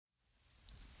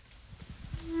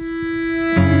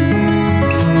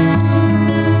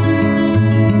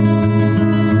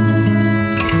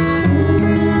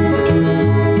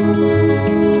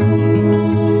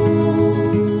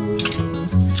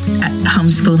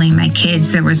homeschooling my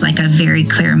kids, there was like a very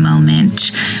clear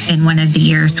moment in one of the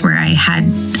years where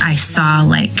I saw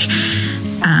like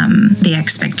the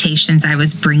expectations I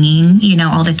was bringing,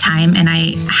 all the time. And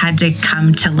I had to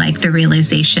come to like the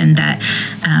realization that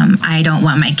I don't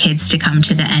want my kids to come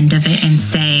to the end of it and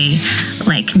say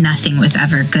like nothing was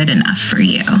ever good enough for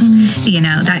you.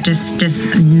 That just does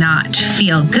not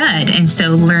feel good. And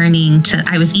so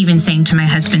I was even saying to my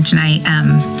husband tonight,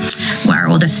 our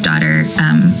oldest daughter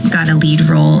got a lead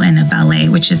role in a ballet,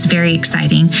 which is very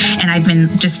exciting. And I've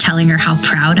been just telling her how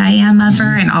proud I am of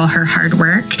her and all her hard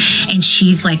work. And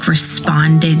she's like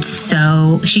responded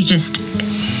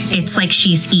it's like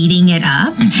she's eating it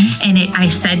up. And I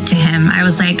said to him, I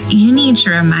was like, you need to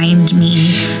remind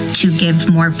me to give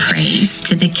more praise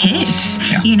to the kids,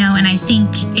 and I think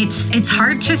it's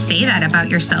hard to say that about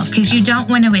yourself because you don't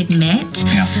want to admit,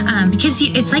 because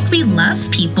it's like we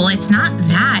love people. It's not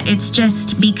that. It's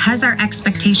just because our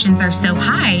expectations are so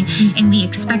high and we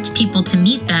expect people to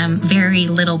meet them, very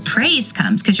little praise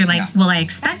comes because you're like, well, I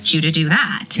expect you to do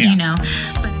that,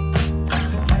 But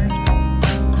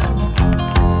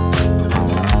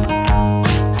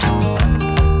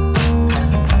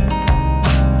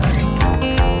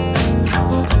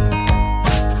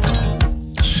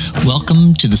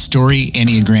Welcome to the Story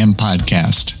Enneagram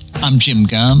Podcast. I'm Jim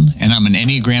Gum, and I'm an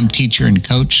Enneagram teacher and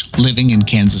coach living in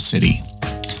Kansas City.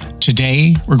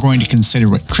 Today, we're going to consider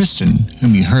what Kristen,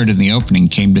 whom you heard in the opening,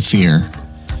 came to fear.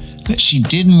 That she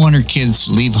didn't want her kids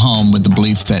to leave home with the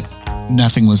belief that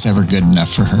nothing was ever good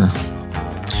enough for her.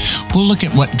 We'll look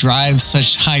at what drives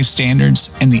such high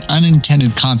standards and the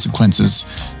unintended consequences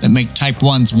that make Type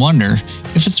 1s wonder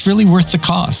if it's really worth the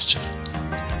cost.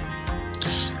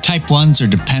 Type 1s are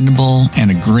dependable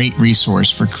and a great resource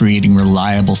for creating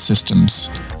reliable systems.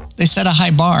 They set a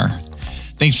high bar.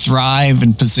 They thrive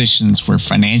in positions where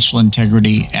financial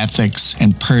integrity, ethics,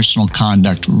 and personal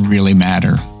conduct really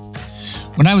matter.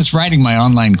 When I was writing my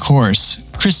online course,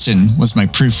 Kristen was my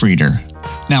proofreader.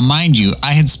 Now, mind you,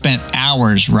 I had spent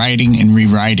hours writing and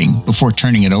rewriting before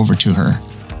turning it over to her.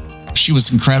 She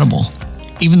was incredible.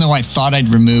 Even though I thought I'd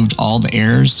removed all the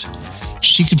errors,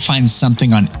 she could find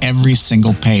something on every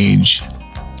single page.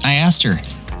 I asked her,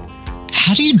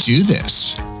 "How do you do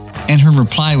this?" And her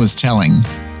reply was telling.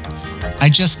 I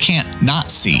just can't not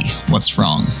see what's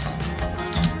wrong.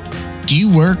 Do you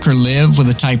work or live with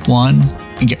a Type 1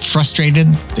 and get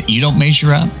frustrated that you don't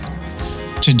measure up?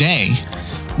 Today,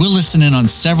 we'll listen in on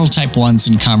several Type 1s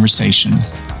in conversation.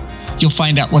 You'll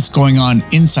find out what's going on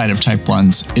inside of Type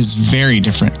 1s is very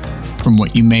different from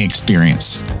what you may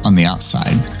experience on the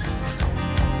outside.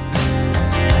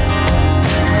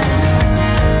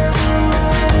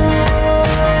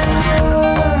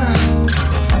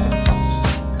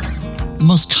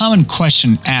 The most common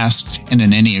question asked in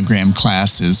an Enneagram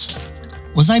class is,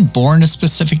 was I born a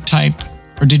specific type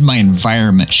or did my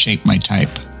environment shape my type?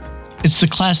 It's the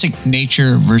classic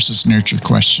nature versus nurture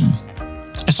question.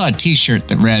 I saw a t-shirt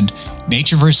that read,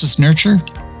 nature versus nurture?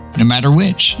 No matter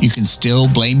which, you can still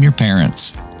blame your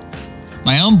parents.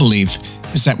 My own belief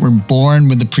is that we're born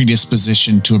with a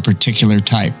predisposition to a particular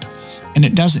type, and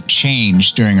it doesn't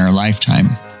change during our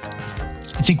lifetime.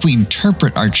 I think we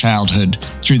interpret our childhood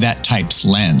through that type's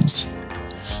lens.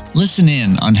 Listen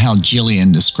in on how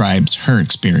Jillian describes her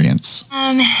experience.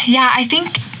 I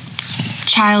think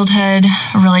childhood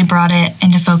really brought it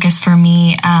into focus for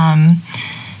me.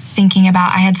 Thinking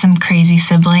about, I had some crazy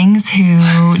siblings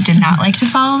who did not like to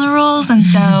follow the rules. And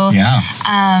so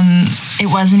it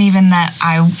wasn't even that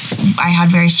I had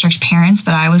very strict parents,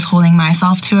 but I was holding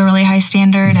myself to a really high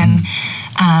standard and,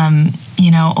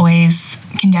 always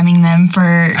condemning them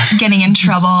for getting in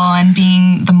trouble and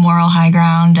being the moral high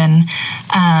ground. And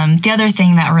the other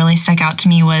thing that really stuck out to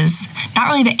me was not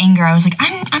really the anger. I was like,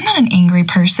 I'm not an angry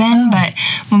person, but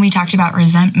when we talked about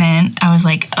resentment, I was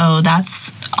like, oh,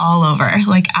 that's all over.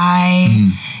 Like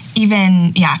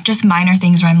just minor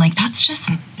things where I'm like, that's just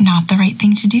not the right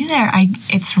thing to do there.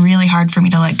 It's really hard for me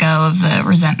to let go of the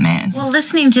resentment. Well,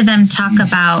 listening to them talk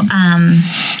about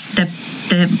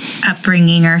the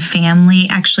upbringing or family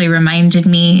actually reminded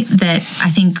me that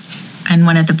I think in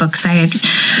one of the books I had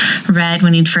read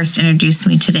when you'd first introduced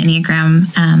me to the Enneagram,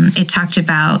 it talked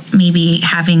about maybe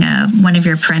having one of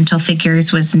your parental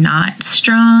figures was not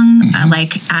strong,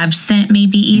 like absent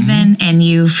maybe even, and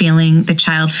the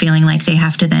child feeling like they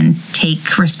have to then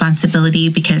take responsibility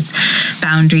because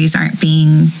boundaries aren't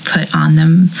being put on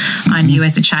them, on you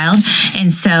as a child.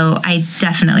 And so I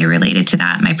definitely related to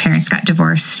that. My parents got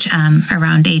divorced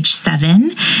around age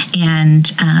 7,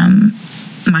 and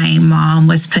my mom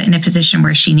was put in a position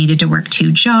where she needed to work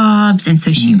 2 jobs. And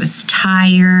so she was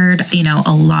tired,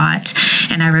 a lot.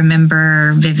 And I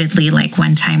remember vividly, like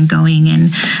one time going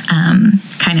and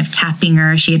kind of tapping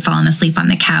her. She had fallen asleep on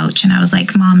the couch, and I was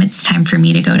like, Mom, it's time for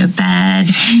me to go to bed.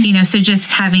 So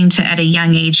just having to, at a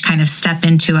young age, kind of step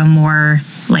into a more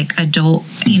like adult,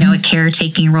 a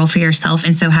caretaking role for yourself.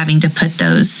 And so having to put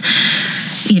those,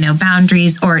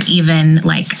 boundaries, or even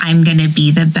like, I'm going to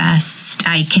be the best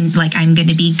I can, like, I'm going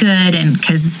to be good. And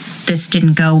because this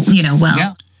didn't go, well.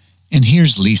 Yeah. And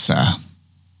here's Lisa.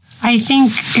 I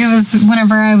think it was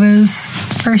whenever I was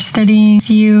first studying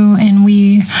with you, and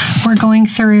we were going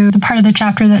through the part of the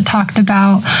chapter that talked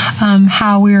about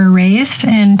how we were raised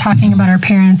and talking about our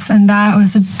parents. And that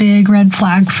was a big red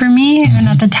flag for me. And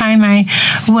at the time I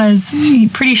was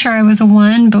pretty sure I was a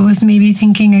 1, but was maybe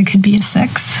thinking I could be a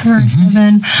 6 or a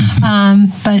 7.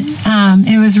 But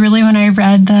it was really when I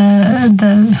read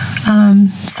the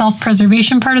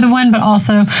self-preservation part of the 1, but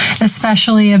also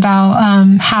especially about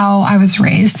how I was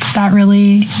raised. That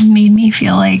really made me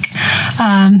feel like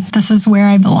this is where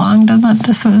I belonged, and that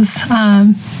this was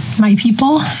my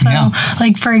people. So,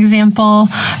 like, for example,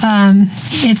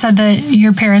 it said that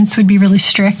your parents would be really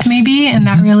strict, maybe, and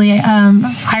that really,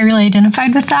 I really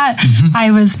identified with that.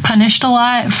 I was punished a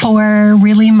lot for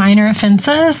really minor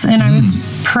offenses, and I was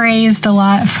praised a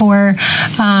lot for,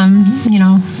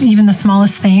 even the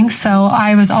smallest things. So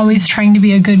I was always trying to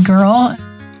be a good girl.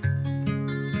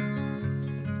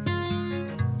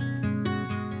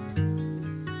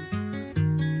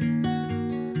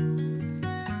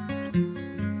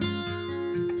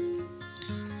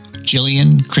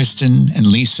 Jillian, Kristen, and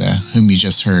Lisa, whom you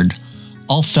just heard,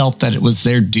 all felt that it was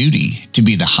their duty to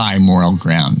be the high moral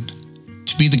ground,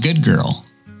 to be the good girl,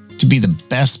 to be the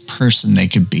best person they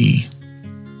could be.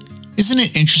 Isn't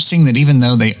it interesting that even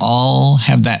though they all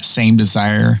have that same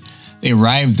desire, they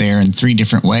arrived there in 3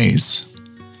 different ways?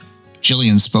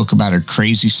 Jillian spoke about her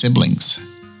crazy siblings.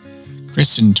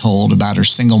 Kristen told about her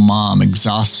single mom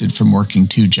exhausted from working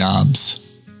 2 jobs.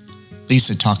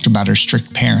 Lisa talked about her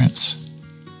strict parents.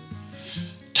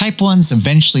 Type 1s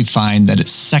eventually find that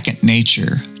it's second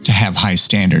nature to have high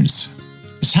standards.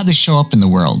 It's how they show up in the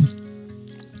world.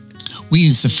 We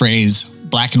use the phrase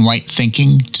black and white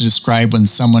thinking to describe when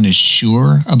someone is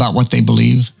sure about what they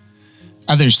believe.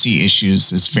 Others see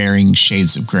issues as varying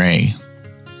shades of gray.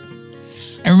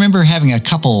 I remember having a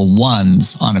couple of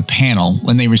 1s on a panel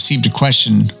when they received a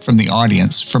question from the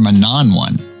audience from a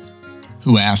non-1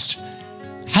 who asked,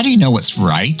 "How do you know what's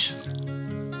right?"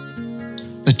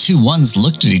 The 2 1s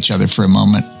looked at each other for a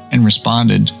moment and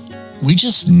responded, "We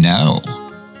just know."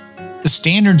 The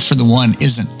standard for the 1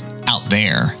 isn't out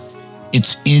there.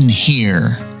 It's in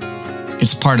here.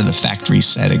 It's part of the factory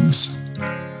settings.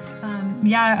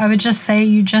 I would just say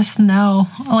you just know,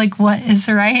 like, what is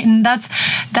right. And that's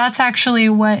actually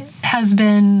what has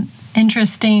been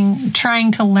interesting,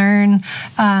 trying to learn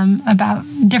about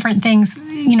different things,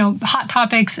 hot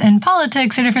topics and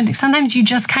politics or different things. Sometimes you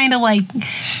just kind of like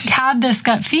have this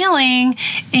gut feeling,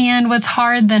 and what's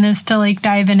hard then is to like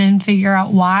dive in and figure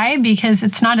out why, because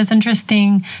it's not as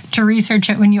interesting to research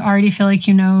it when you already feel like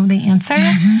you know the answer.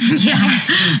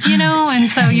 And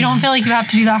so you don't feel like you have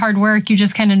to do that hard work. You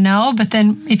just kind of know. But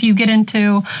then if you get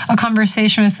into a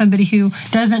conversation with somebody who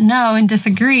doesn't know and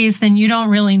disagrees, then you don't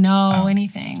really know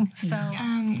anything. So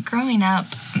growing up,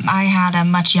 I had a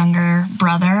much younger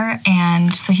brother,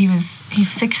 and so he's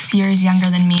 6 years younger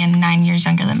than me and 9 years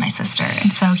younger than my sister.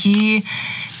 And so he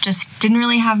just didn't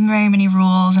really have very many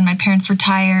rules, and my parents were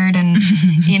tired and,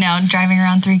 driving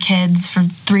around 3 kids for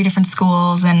 3 different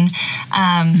schools. And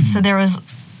so there was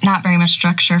not very much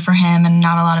structure for him and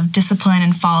not a lot of discipline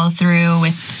and follow through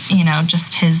with,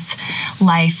 just his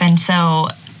life. And so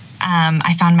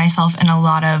I found myself in a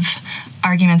lot of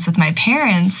arguments with my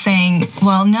parents saying,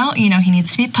 well, no, he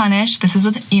needs to be punished. This is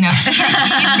what, he knew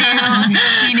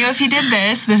if he did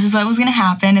this is what was going to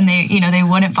happen. And they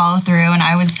wouldn't follow through. And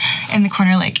I was in the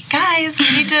corner like, guys, we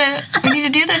need to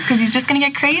do this because he's just going to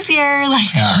get crazier.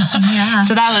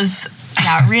 So that was,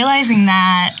 realizing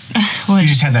that was... You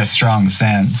just had that strong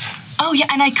sense. Oh yeah,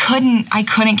 and I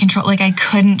couldn't control, I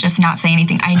couldn't just not say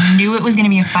anything. I knew it was going to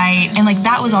be a fight, and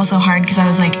that was also hard because I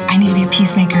was like, I need to be a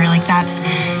peacemaker. That's,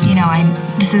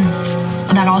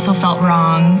 that also felt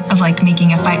wrong of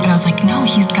making a fight, but I was like, no,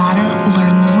 he's got to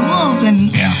learn the rules,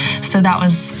 and so that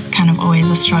was kind of always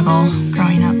a struggle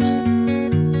growing up.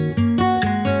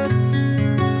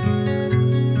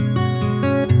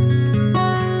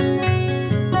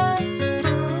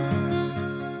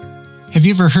 Have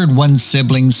you ever heard one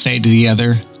sibling say to the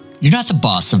other, "You're not the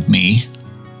boss of me"?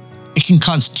 It can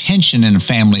cause tension in a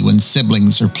family when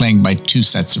siblings are playing by 2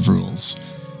 sets of rules.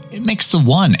 It makes the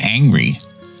one angry.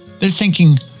 They're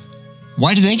thinking,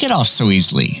 why do they get off so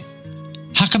easily?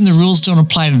 How come the rules don't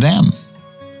apply to them?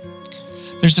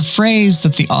 There's a phrase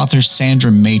that the author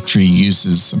Sandra Maitre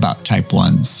uses about type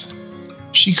 1s.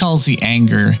 She calls the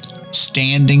anger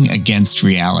standing against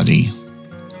reality.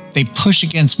 They push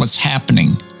against what's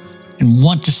happening and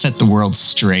want to set the world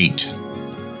straight.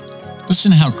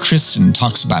 Listen how Kristen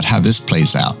talks about how this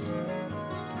plays out.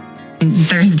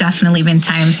 There's definitely been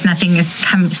times, nothing is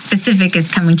specific is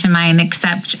coming to mind,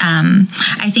 except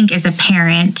I think as a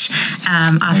parent,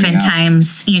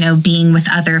 oftentimes, being with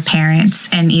other parents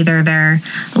and either their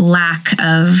lack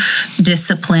of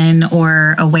discipline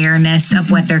or awareness of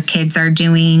what their kids are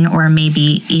doing, or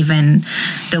maybe even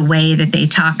the way that they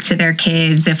talk to their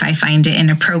kids, if I find it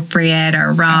inappropriate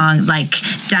or wrong,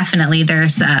 definitely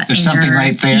there's something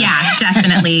right there. Yeah,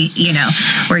 definitely,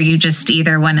 where you just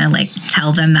either want to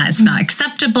tell them that it's not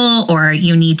acceptable, or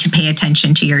you need to pay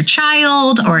attention to your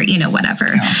child, or whatever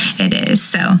it is.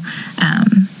 So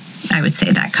I would say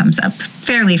that comes up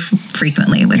fairly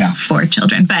frequently with 4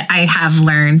 children. But I have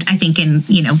learned, I think, in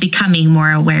becoming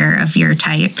more aware of your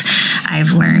type,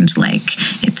 I've learned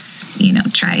it's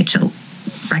try to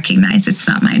recognize it's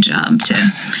not my job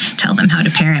to tell them how to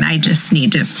parent. I just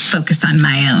need to focus on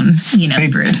my own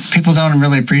brood. People don't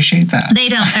really appreciate that. They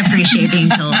don't appreciate being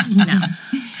told. No.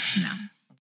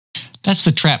 That's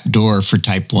the trap door for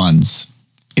type 1s.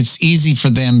 It's easy for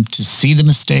them to see the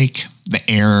mistake, the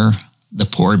error, the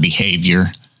poor behavior.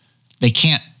 They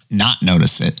can't not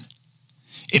notice it.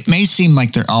 It may seem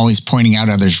like they're always pointing out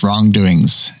others'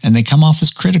 wrongdoings, and they come off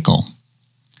as critical.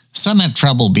 Some have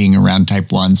trouble being around type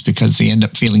 1s because they end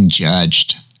up feeling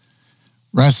judged.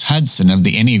 Russ Hudson of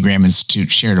the Enneagram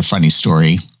Institute shared a funny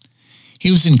story.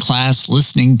 He was in class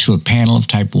listening to a panel of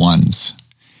type 1s.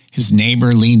 His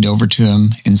neighbor leaned over to him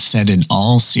and said in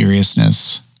all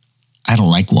seriousness, "I don't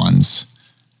like 1s.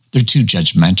 They're too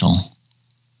judgmental."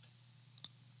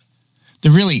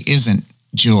 There really isn't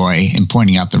joy in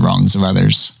pointing out the wrongs of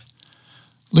others.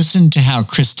 Listen to how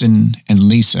Kristen and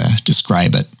Lisa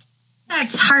describe it.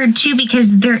 That's hard too,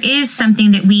 because there is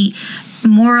something that we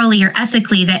morally or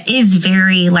ethically that is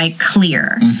very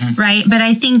clear, right? But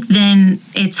I think then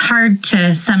it's hard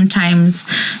to sometimes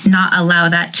not allow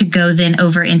that to go then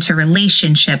over into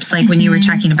relationships. When you were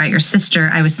talking about your sister,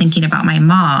 I was thinking about my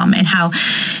mom and how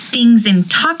things in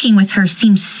talking with her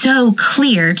seem so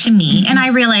clear to me. And I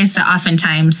realize that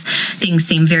oftentimes things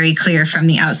seem very clear from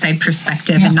the outside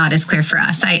perspective and not as clear for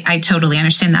us. I totally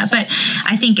understand that. But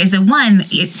I think as a one,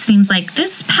 it seems like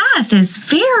this path is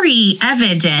very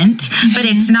evident, but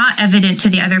it's not evident to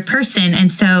the other person.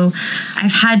 And so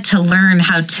I've had to learn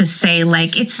how to say,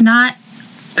 it's not,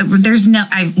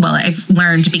 I've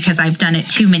learned because I've done it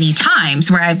too many times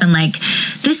where I've been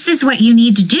this is what you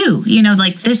need to do,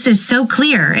 this is so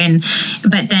clear.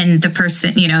 But then the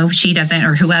person, she doesn't,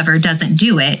 or whoever doesn't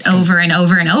do it over and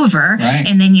over and over. Right.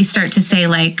 And then you start to say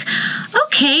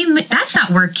okay, that's not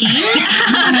working.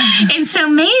 And so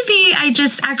maybe I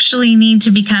just actually need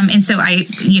to become, and so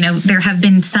there have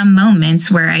been some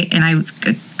moments where I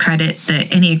credit the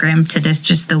Enneagram to this,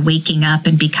 just the waking up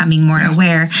and becoming more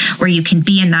aware, where you can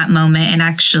be in that moment and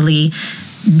actually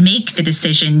make the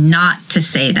decision not to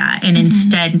say that, and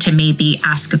instead to maybe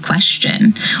ask a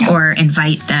question or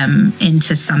invite them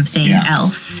into something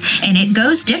else. And it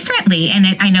goes differently. And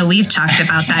I know we've talked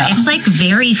about that. It's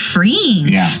very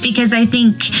freeing because I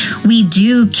think we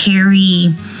do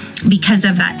carry, because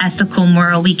of that ethical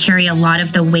moral, we carry a lot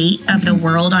of the weight of the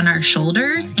world on our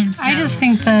shoulders. And so, I just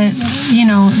think that,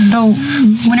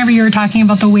 whenever you were talking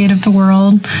about the weight of the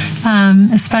world,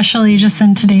 especially just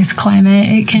in today's climate,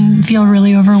 it can feel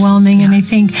really overwhelming. And I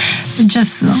think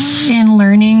just in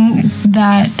learning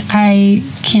that I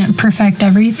can't perfect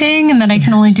everything and that I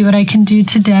can only do what I can do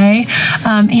today,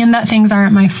 and that things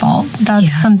aren't my fault.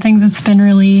 That's something that's been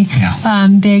really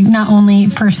big, not only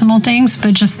personal things,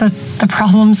 but just that the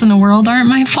problems in the world aren't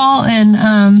my fault.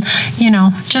 And,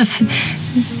 just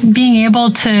being able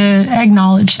to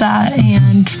acknowledge that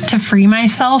and to free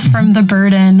myself from the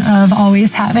burden of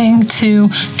always having to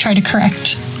try to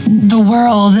correct the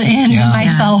world and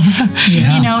myself.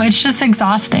 It's just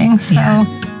exhausting. So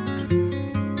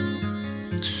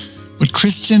what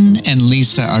Kristen and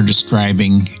Lisa are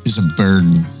describing is a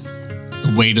burden,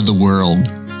 the weight of the world.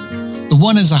 The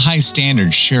one is a high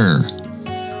standard, sure,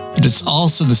 but it's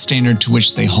also the standard to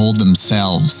which they hold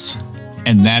themselves.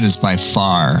 And that is by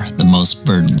far the most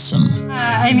burdensome.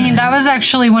 That was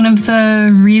actually one of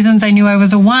the reasons I knew I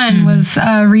was a one, was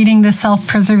reading the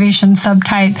self-preservation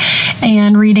subtype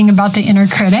and reading about the inner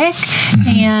critic.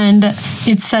 And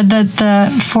it's said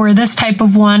that for this type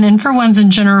of one, and for ones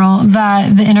in general,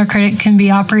 that the inner critic can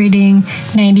be operating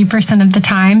 90% of the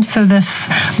time. So this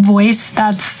voice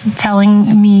that's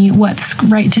telling me what's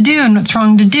right to do and what's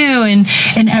wrong to do in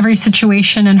every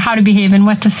situation, and how to behave and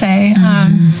what to say.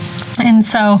 And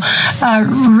so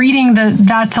reading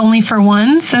that's only for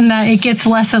ones, and that it gets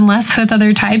less and less with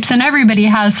other types, and everybody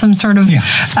has some sort of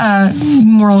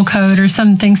moral code or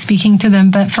something speaking to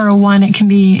them, but for a one, it can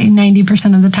be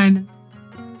 90% of the time.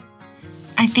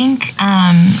 I think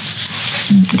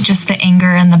just the anger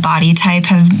and the body type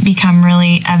have become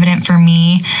really evident for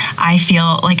me. I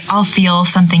feel like I'll feel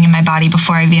something in my body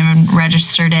before I've even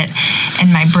registered it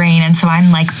in my brain, and so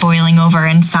I'm like boiling over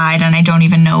inside, and I don't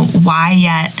even know why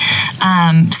yet.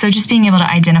 So just being able to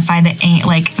identify that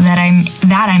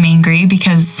I'm angry,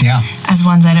 because as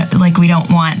ones, we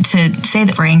don't want to say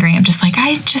that we're angry. I'm just like,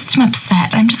 I just am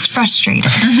upset. I'm just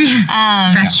frustrated.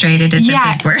 Frustrated is a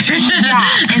big word.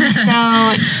 And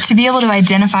so to be able to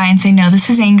identify and say, no, this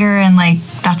is anger, and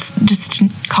that's just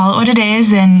call it what it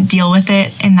is and deal with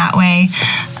it in that way.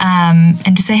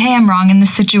 And to say, hey, I'm wrong in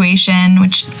this situation,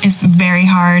 which is very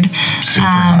hard. Super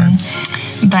hard.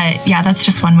 But that's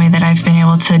just one way that I've been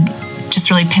able to just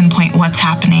really pinpoint what's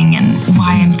happening and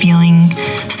why I'm feeling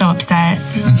so upset.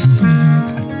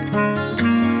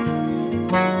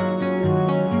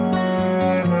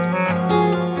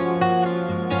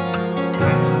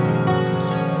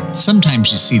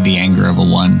 Sometimes you see the anger of a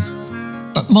one,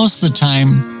 but most of the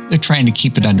time, they're trying to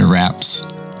keep it under wraps.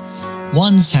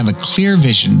 Ones have a clear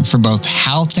vision for both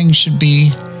how things should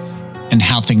be and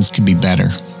how things could be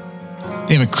better.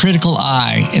 They have a critical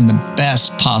eye in the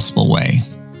best possible way.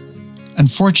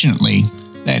 Unfortunately,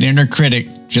 that inner critic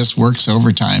just works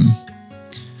overtime.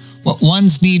 What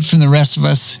ones need from the rest of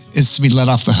us is to be let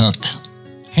off the hook.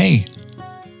 Hey,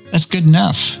 that's good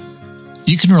enough.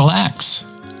 You can relax.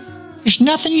 There's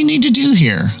nothing you need to do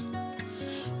here.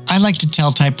 I like to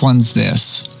tell type ones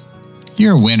this: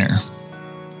 you're a winner.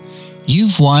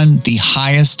 You've won the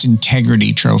highest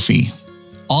integrity trophy.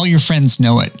 All your friends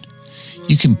know it.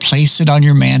 You can place it on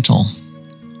your mantle.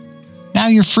 Now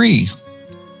you're free.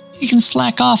 You can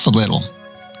slack off a little.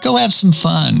 Go have some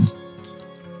fun.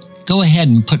 Go ahead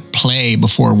and put play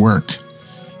before work.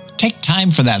 Take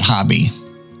time for that hobby.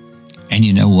 And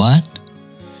you know what?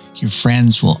 Your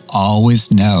friends will always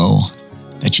know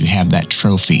that you have that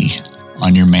trophy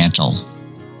on your mantle.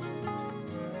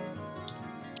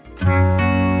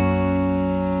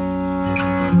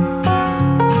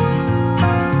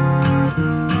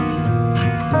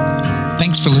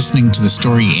 Thanks for listening to the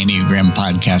Story Enneagram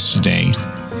podcast today.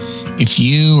 If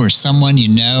you or someone you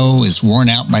know is worn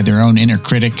out by their own inner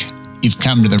critic, you've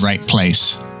come to the right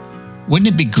place. Wouldn't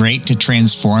it be great to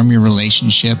transform your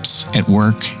relationships at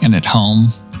work and at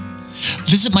home?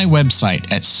 Visit my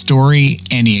website at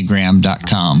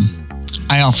storyenneagram.com.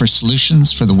 I offer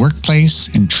solutions for the workplace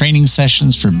and training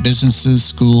sessions for businesses,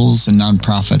 schools, and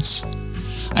nonprofits.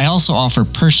 I also offer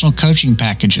personal coaching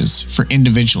packages for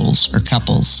individuals or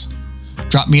couples.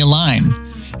 Drop me a line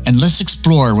and let's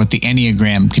explore what the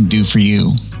Enneagram can do for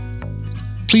you.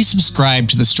 Please subscribe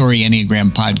to the Story Enneagram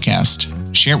podcast.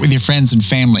 Share it with your friends and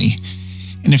family.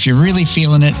 And if you're really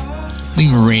feeling it,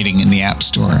 leave a rating in the App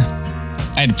Store.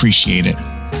 I'd appreciate it.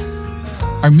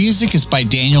 Our music is by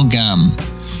Daniel Gum.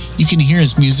 You can hear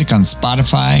his music on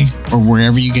Spotify or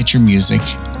wherever you get your music.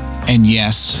 And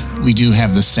yes, we do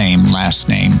have the same last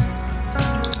name.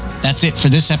 That's it for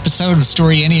this episode of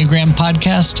Story Enneagram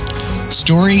Podcast.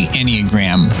 Story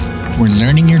Enneagram, where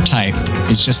learning your type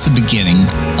is just the beginning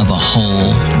of a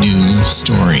whole new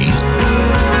story.